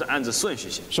情都是按着顺序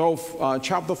行。 So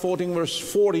chapter 14, verse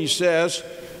 40 says,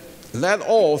 let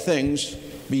all things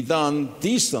be done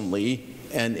decently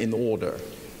and in order.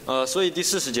 所以第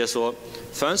40节说，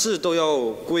凡事都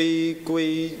要规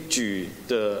矩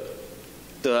的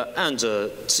按着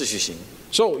次序行。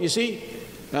 So you see,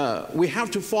 we have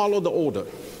to follow the order.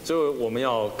 所以我们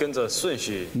要跟着顺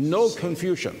序， No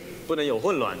confusion. 不能有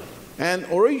混乱。 And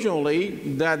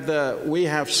originally, that we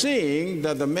have seen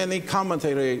that the many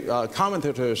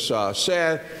commentators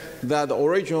said that the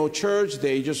original church,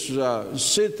 they just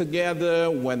sit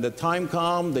together. When the time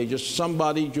comes,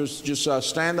 somebody just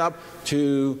stand up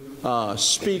to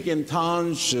speak in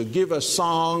tongues, give a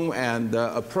song and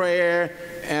a prayer,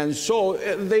 and so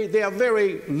they are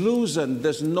very loose, and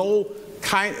there's no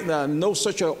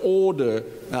such an order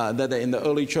that in the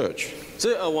early church.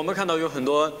 所以我们看到有很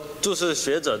多注释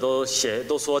学者都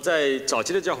说，在早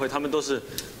期的教会，他们都是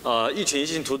一群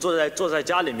信徒坐在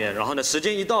家里面，然后呢，时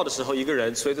间一到的时候，一个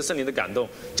人随着圣灵的感动，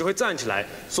就会站起来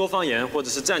说方言，或者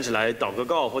是站起来祷个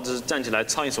告，或者是站起来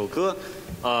唱一首歌，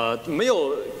没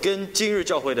有跟今日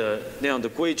教会的那样的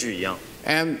规矩一样。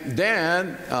And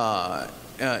then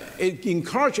it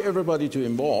encouraged everybody to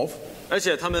involve. 而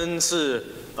且他们是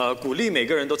鼓励每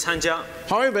个人都参加。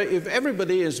 However, if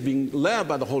everybody is being led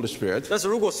by the Holy Spirit, 但是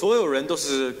如果所有人都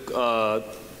是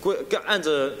按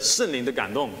着圣灵的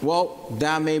感动， well,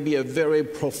 that may be a very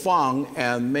profound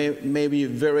and maybe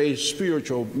very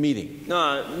spiritual meeting.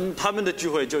 那他们的聚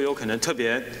会就有可能特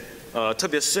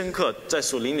别深刻，在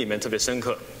属灵里面特别深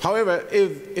刻。 However,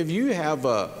 if you have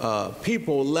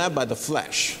people led by the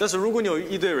flesh, 但是如果你有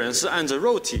一堆人是按着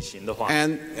肉体行的话，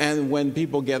 and when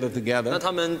people gather 那 together,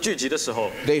 他们聚集的时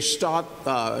候， they start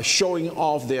showing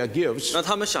off their gifts. 那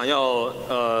他们想要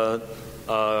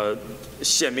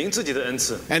显明自己的恩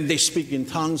赐。 And they speak in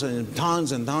tongues and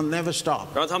tongues and tongues, never stop.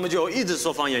 然后他们就一直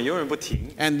说方言，永远不停。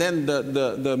 And then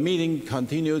the meeting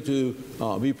continued to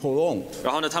be prolonged.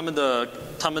 然后呢，他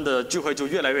们的聚会就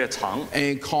越来越长，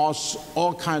 And it caused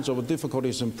all kinds of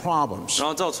difficulties and problems. 然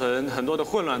后造成很多的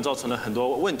混乱，造成了很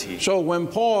多问题。 So when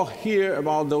Paul hear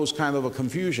about those kind of a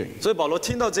confusion, 所以保罗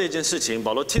听到这一件事情，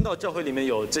保罗听到教会里面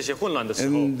有这些混乱的时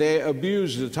候， and they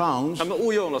abuse the tongues, 他们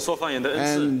误用了说方言的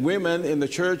恩赐。 and women in the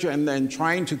church and then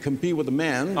trying to compete with the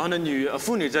men, 然后呢，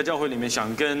妇女在教会里面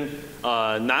想跟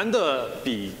男的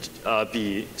比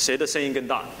谁的声音更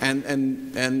大，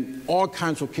 and all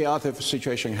kinds of chaotic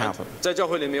situation happened. 在教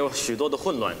会里面有许多的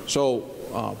混乱。 So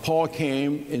Paul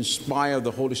came, inspired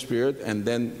the Holy Spirit, and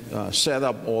then set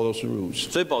up all those rules.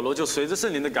 所以保罗就随着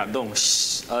圣灵的感动，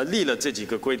立了这几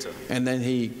个规则。 And then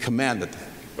he commanded,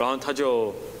 然后他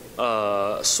就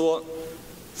说，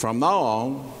 from now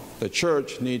on, the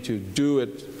church need to do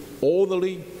it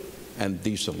orderly and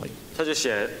decently. 他就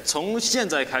写，从现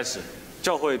在开始，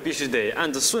教会必须得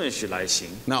按着顺序来行。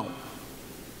 Now,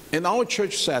 in our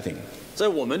church setting, 在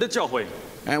我们的教会，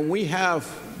 and we have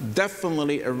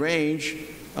definitely arranged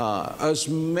as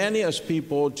many as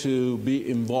people to be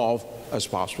involved as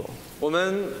possible. 我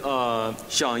们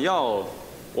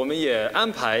我们也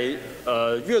安排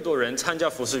越多人参加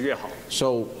服事越好。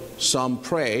 So some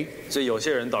pray, 所以有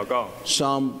些人祷告，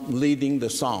 some leading the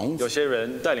songs, 有些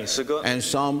人带领诗歌， and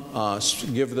some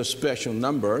give the special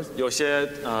number, 有些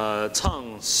唱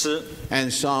诗，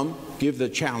 and some give the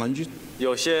challenge,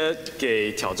 有些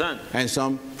给挑战， and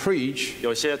some preach.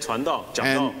 有些传道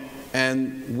讲道。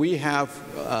 And we have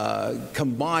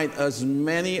combined as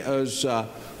many as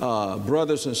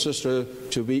brothers and sisters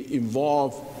to be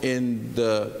involved in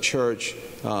the church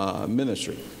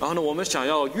ministry. 然后呢，我们想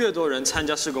要越多人参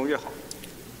加事工越好。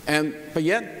 But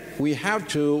yet we have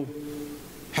to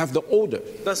have the order,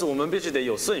 但是我们必须得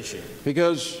有顺序，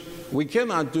 because we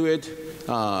cannot do it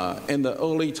in the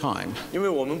early time, 因为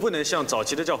我们不能像早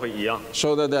期的教会一样，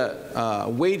 so that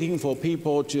waiting for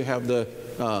people to have the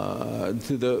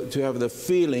to have the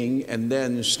feeling and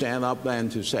then stand up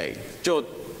and to say. 就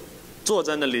坐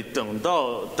在那里等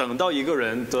到一个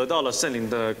人得到了圣灵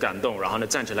的感动，然后呢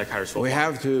站起来开始说 We 话。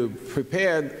 have to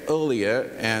prepare earlier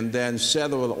and then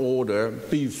settle the order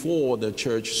before the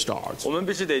church starts. 我们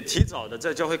必须得提早的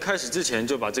在教会开始之前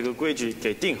就把这个规矩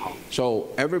给定好。 So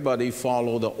everybody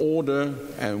follow the order,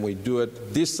 and we do it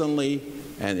decently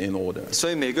and in order.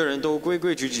 所以每个人都规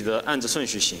规矩矩的按着顺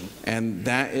序行。 And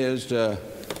that is the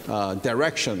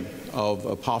direction of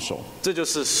apostle. 这就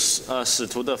是使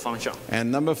徒的方向。 And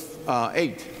number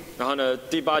 8. 然后呢，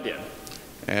第8点，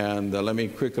 And let me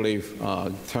quickly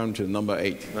turn to number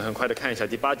 8. 我们很快的看一下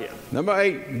第8点。 Number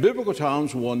 8, biblical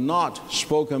tongues were not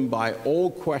spoken by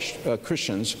all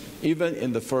Christians, even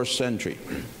in the first century.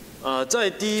 在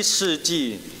第1世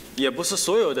纪，也不是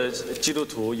所有的基督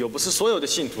徒，也不是所有的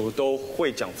信徒都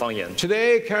会讲方言。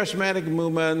 Today, charismatic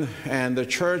movement and the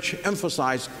church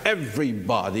emphasize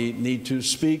everybody need to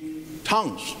speak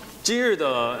tongues. 今日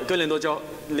的哥林多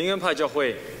灵恩派教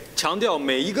会强调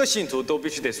每一个信徒都必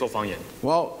须得说方言。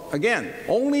 Well, again,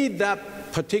 only that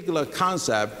particular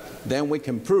concept, then we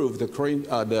can prove the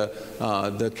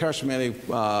charismatic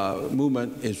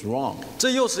movement is wrong.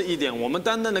 这又是一点，我们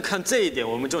单单的看这一点，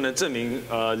我们就能证明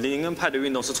灵恩派的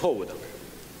运动是错误的。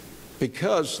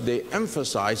 Because they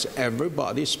emphasize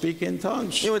everybody speak in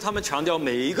tongues. 因为他们强调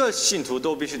每一个信徒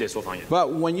都必须得说方言。 But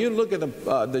when you look at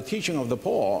the teaching of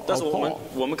Paul, 但是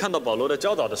我们看到保罗的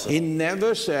教导的时候， he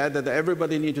never said that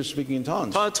everybody need to speak in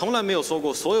tongues. 他从来没有说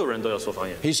过所有人都要说方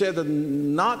言。 He said that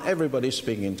not everybody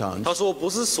speak in tongues. 他说不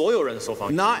是所有人说方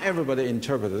言， Not everybody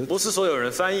interpret it. 不是所有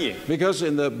人翻译， Because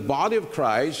in the body of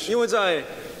Christ, 因为在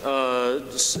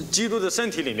基督的身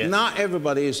体里面， not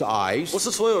everybody is eyes, 不是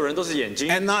所有人都是眼睛，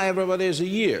 and not everybody is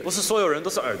ear. 不是所有人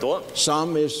都是耳朵，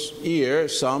 Some is ear,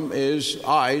 some is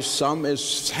eyes, some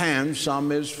is hands,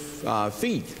 some is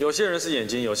feet. 有些人是眼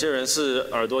睛，有些人是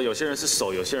耳朵，有些人是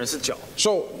手，有些人是脚。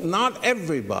 So not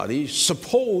everybody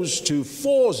supposed to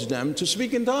force them to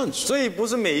speak in tongues. 所以不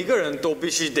是每一个人都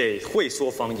必须得会说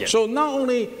方言。 So not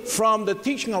only from the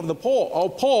teaching of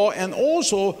Paul, and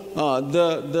also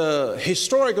the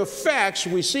historical facts,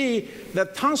 we see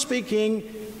that tongue speaking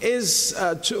is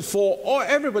for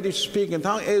everybody to speak in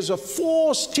tongue is a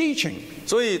false teaching.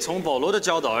 所以从保罗的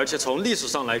教导，而且从历史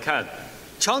上来看，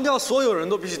强调所有人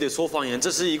都必须得说方言，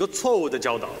这是一个错误的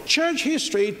教导。 Church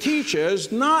history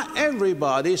teaches not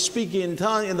everybody speak in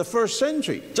tongue in the first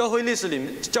century. 教会历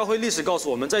史告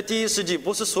诉我们，在第1世纪，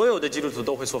不是所有的基督徒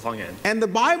都会说方言。 And the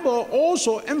Bible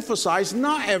also emphasizes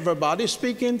not everybody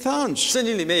speak in tongues. 圣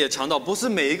经里面也强调，不是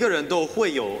每一个人都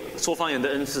会有说方言的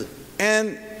恩赐。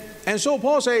And so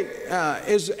Paul said,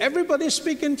 is everybody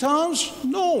speaking tongues?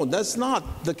 No, that's not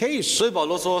the case. 所以保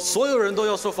罗说，所有人都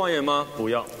要说方言吗？不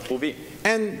要，不必。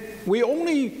And we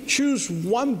only choose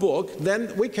one book, then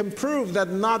we can prove that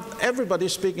not everybody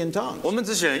speak in tongues. 我们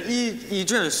只选一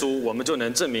卷书，我们就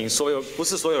能证明不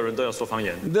是所有人都要说方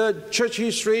言。The church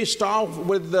history starts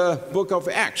with the book of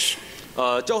Acts.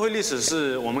 教会历史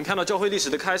是我们看到教会历史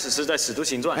的开始是在使徒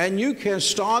行传。And you can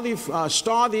study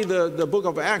the book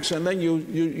of Acts, and then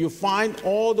you find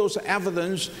all those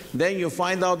evidence. Then you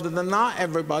find out that not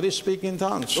everybody speak in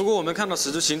tongues. 如果我们看到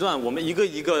使徒行传，我们一个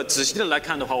一个仔细的来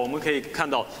看的话，我们可以看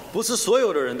到，不是所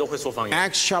有的人都会说方言。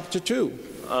Acts chapter 2.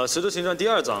 使徒行传第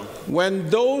2章。When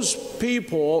those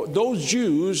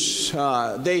Jews,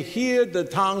 they hear the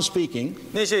tongue speaking.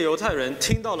 那些犹太人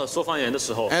听到了说方言的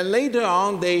时候。And later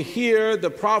on, they hear the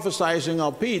prophesying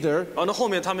of Peter. 那后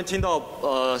面他们听到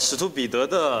使徒彼得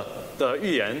的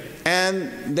预言。And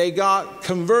they got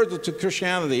converted to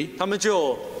Christianity. 他们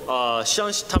就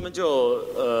相信，他们就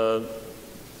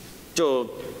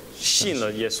信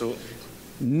了耶稣。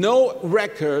No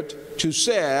record to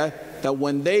say that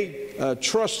when they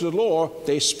trust the Lord,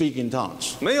 they speak in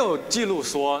tongues. 没有记录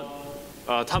说，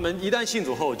他们一旦信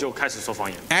主后就开始说方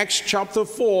言。Acts chapter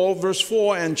 4 verse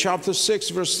 4 and chapter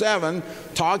 6 verse 7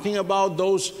 talking about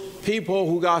those people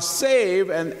who got saved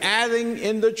and adding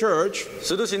in the church.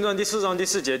 使徒行传第4章第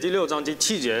4节、第6章第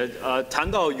7节，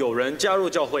谈到有人加入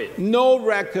教会。No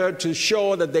record to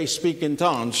show that they speak in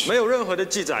tongues. 没有任何的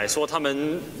记载说他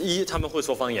们会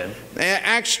说方言。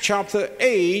Acts chapter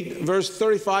 8 verse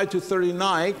 35 to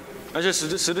 39. 而且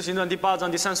使徒行传第8章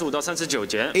第35到39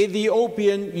节。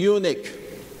Ethiopian eunuch.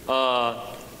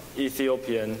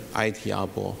 Ethiopian. 埃提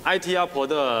阿婆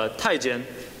的太监。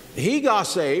He got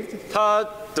saved. 他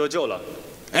得救了。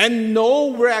And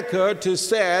no record to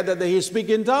say that he speak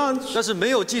in tongues. 但是没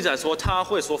有记载说他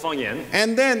会说方言。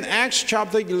And then Acts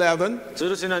chapter 11. 使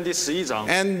徒行传第11章。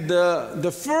And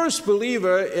the first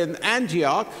believer in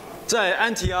Antioch. 在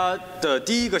安提阿的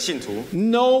第一个信徒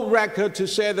 ，no record to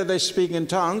say that they speak in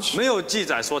tongues， 没有记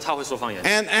载说他会说方言。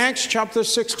And Acts chapter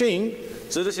 16，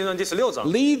 使徒行传第16章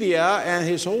 ，Lydia and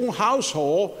his own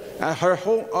household, her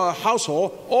whole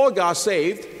household all got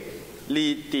saved。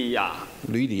利迪亚，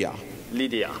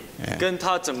跟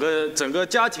他整个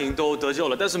家庭都得救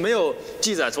了，但是没有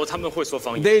记载说他们会说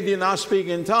方言。They did not speak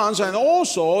in tongues, and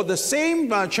also the same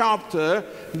chapter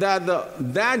that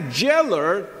that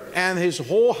jailer and his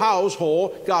whole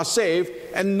household got saved,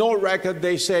 and no record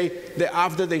they say that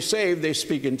after they saved they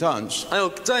speak in tongues. 还有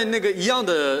在那个一样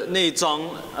的那一章，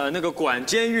那个管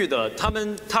监狱的，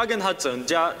他跟他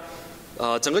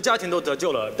整个家庭都得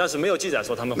救了，但是没有记载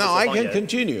说他们会说 Now 方 I 言。 can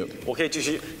continue. 我可以继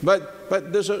续。But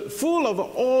there's full of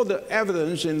all the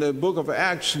evidence in the book of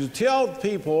Acts to tell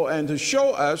people and to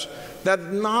show us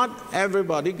that not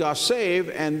everybody got saved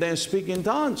and then speak in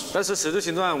tongues. 但是使徒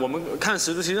行传，我们看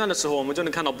使徒行传的时候，我们就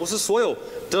能看到，不是所有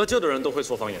得救的人都会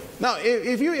说方言。Now,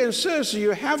 if you insist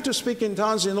you have to speak in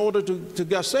tongues in order to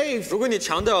get saved, 如果你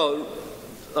强调，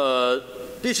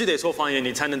必须得说方言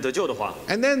你才能得救的话，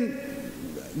 and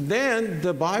then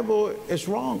the Bible is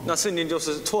wrong. 那圣经就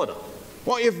是错的。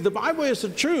 Well, if the Bible is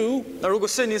true, 那如果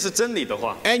圣经是真理的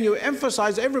话， and you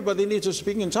emphasize everybody needs to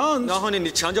speak in tongues, 然后呢，你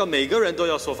强调每个人都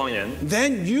要说方言，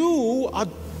 then you are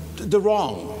the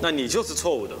wrong. 那你就是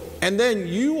错误的。 And then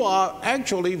you are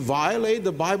actually violate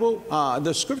the Bible,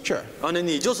 the scripture. 然后呢，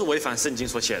你就是违反圣经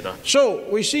所写的。 So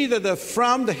we see that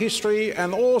from the history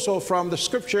and also from the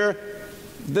scripture,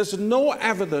 there's no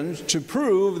evidence to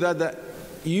prove that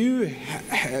you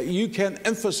can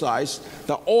emphasize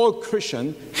that all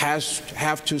Christians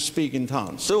have to speak in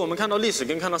tongues. 所以我们看到历史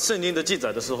跟看到圣经的记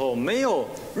载的时候，没有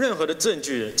任何的证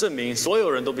据证明所有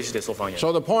人都必须得说方言。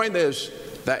 So the point is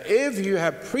that if you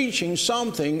have preaching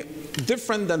something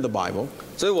different than the Bible,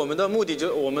 所以我们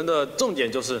的重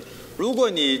点就是，如果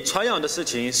你传扬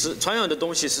的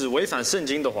东西是违反圣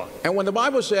经的话， and when the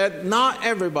Bible said not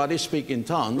everybody speak in 如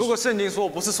tongues, 果圣经说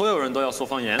不是所有人都要说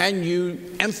方言， and you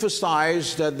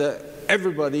emphasize that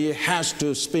everybody has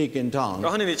to speak in 然 tongues,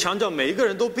 后呢，你强调每一个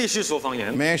人都必须说方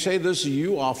言， may I say this?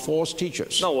 You are false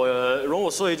teachers, 那容我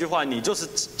说一句话，你就是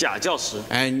假教师，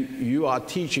 and you are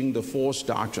teaching the false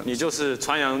你 doctrines, 就是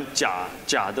传扬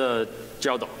假的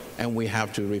教导， and we have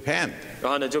to repent.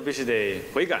 然后呢，就必须得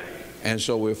悔改， And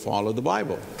so we follow the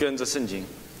Bible. 跟着圣经。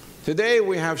 Today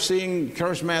we have seen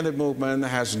charismatic movement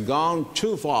has gone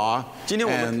too far. 今天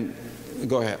我 And 们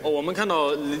go ahead. 我们看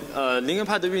到灵恩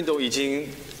派的运动已经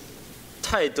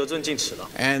太得寸进尺了，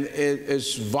 And it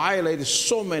is violated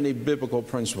so many biblical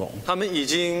principles. 他们已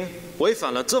经违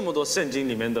反了这么多圣经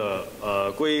里面的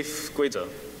规则。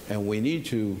 And we need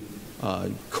to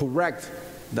correct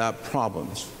their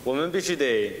problems. 我们必须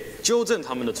得纠正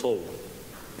他们的错误。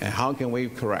And how can we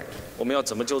correct? 我们要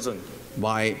怎么纠正？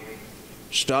 By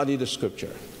study the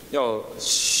scripture 要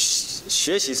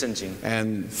学习圣经，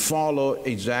 and follow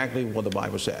exactly what the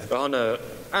Bible said. 然后呢，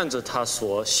按着他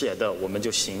所写的我们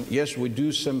就行。 Yes, we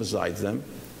do sympathize them.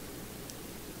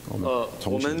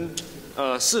 我们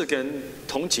是跟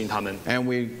同情他们， And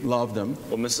we love them.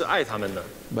 我们是爱他们的。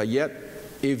 But yet,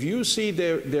 if you see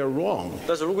they're wrong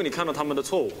但是如果你看到他们的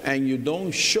错误， and you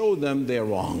don't show them they're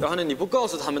wrong, 然后呢，你不告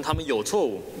诉他们他们有错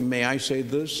误， may I say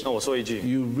this? 那我说一句，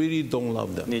 You really don't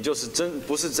love them. 你就是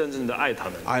不是真正的爱他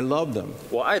们。 I love them.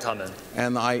 我爱他们，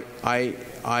 And I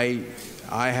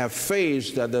have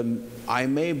faced that I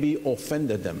may be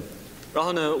offended them, 然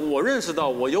后呢，我认识到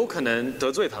我有可能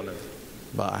得罪他们，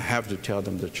 but I have to tell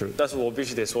them the truth 但是我必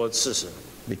须得说事实，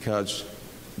 because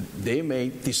they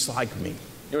may dislike me,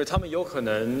 因为他们有可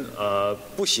能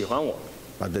不喜欢我，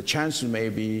 but the chances may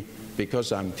be because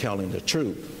I'm telling the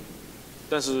truth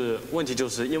但是问题就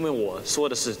是因为我说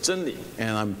的是真理，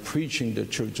 and I'm preaching the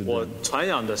truth to 我 them, 传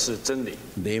扬的是真理，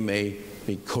 they may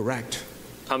be correct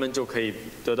他们就可以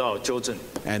得到纠正，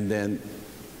 and then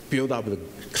build up a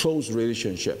close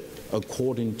relationship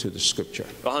according to the scripture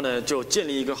然后呢，就建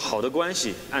立一个好的关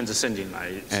系，按着圣经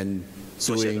来 and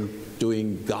所写的，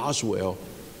 doing God's will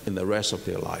in the rest of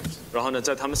their lives. 然后呢，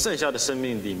在他们剩下的生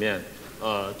命里面，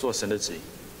做神的旨意。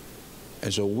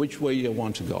 And so which way you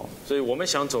want to go? 所以我们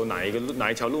想走哪一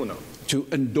条路呢？ To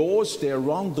endorse their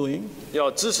wrongdoing 要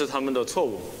支持他们的错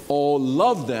误， or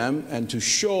love them and to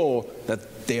show that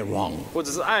they're wrong. 或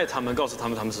者是爱他们，告诉他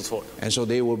们他们是错的， And so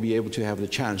they will be able to have the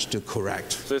chance to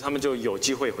correct. 所以他们就有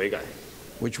机会悔改。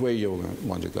 Which way you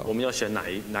want to 我 go? 们要选哪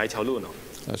一条路呢？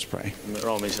 Let's pray.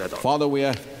 让我们一起来祷告。 Father, we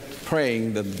are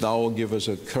praying that thou will give us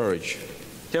a courage.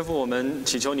 天父，我们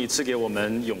祈求你赐给我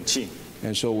们勇气，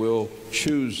 And so we'll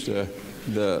choose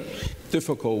the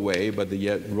difficult way, but the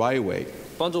yet right way.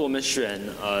 帮助我们选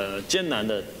艰难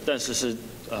的，但是是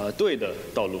对的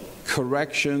道路。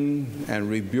 Correction and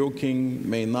rebuking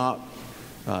may not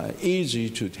easy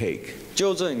to take.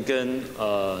 纠正跟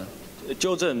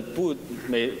纠正不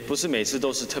是每次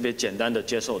都是特别简单的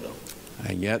接受的，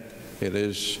 And yet it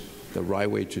is the right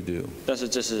way to do. 但是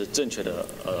这是正确的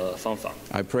方法。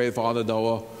 I pray, Father,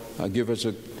 thou will give us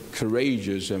a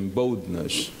courageous and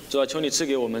boldness 主要求你赐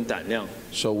给我们胆量，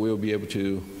 so we'll be able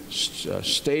to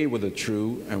stay with the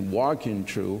truth and walk in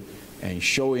truth and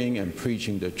showing and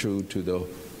preaching the truth to the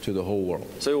whole world.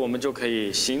 所以我们就可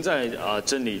以行在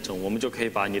真理中，我们就可以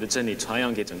把你的真理传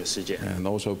扬给整个世界。 And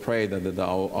also pray that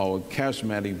our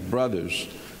charismatic brothers,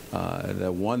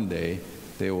 that one day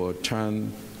they will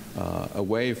turn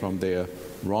away from their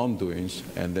wrongdoings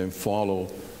and then follow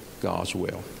God's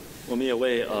will. 我们也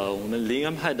为我们灵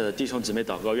恩派的弟兄姊妹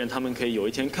祷告，愿他们可以有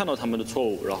一天看到他们的错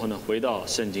误，然后呢回到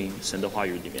圣经神的话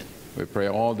语里面。 We pray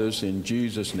all this in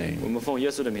Jesus' 我 name. 们奉耶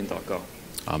稣的名祷告。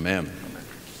 Amen.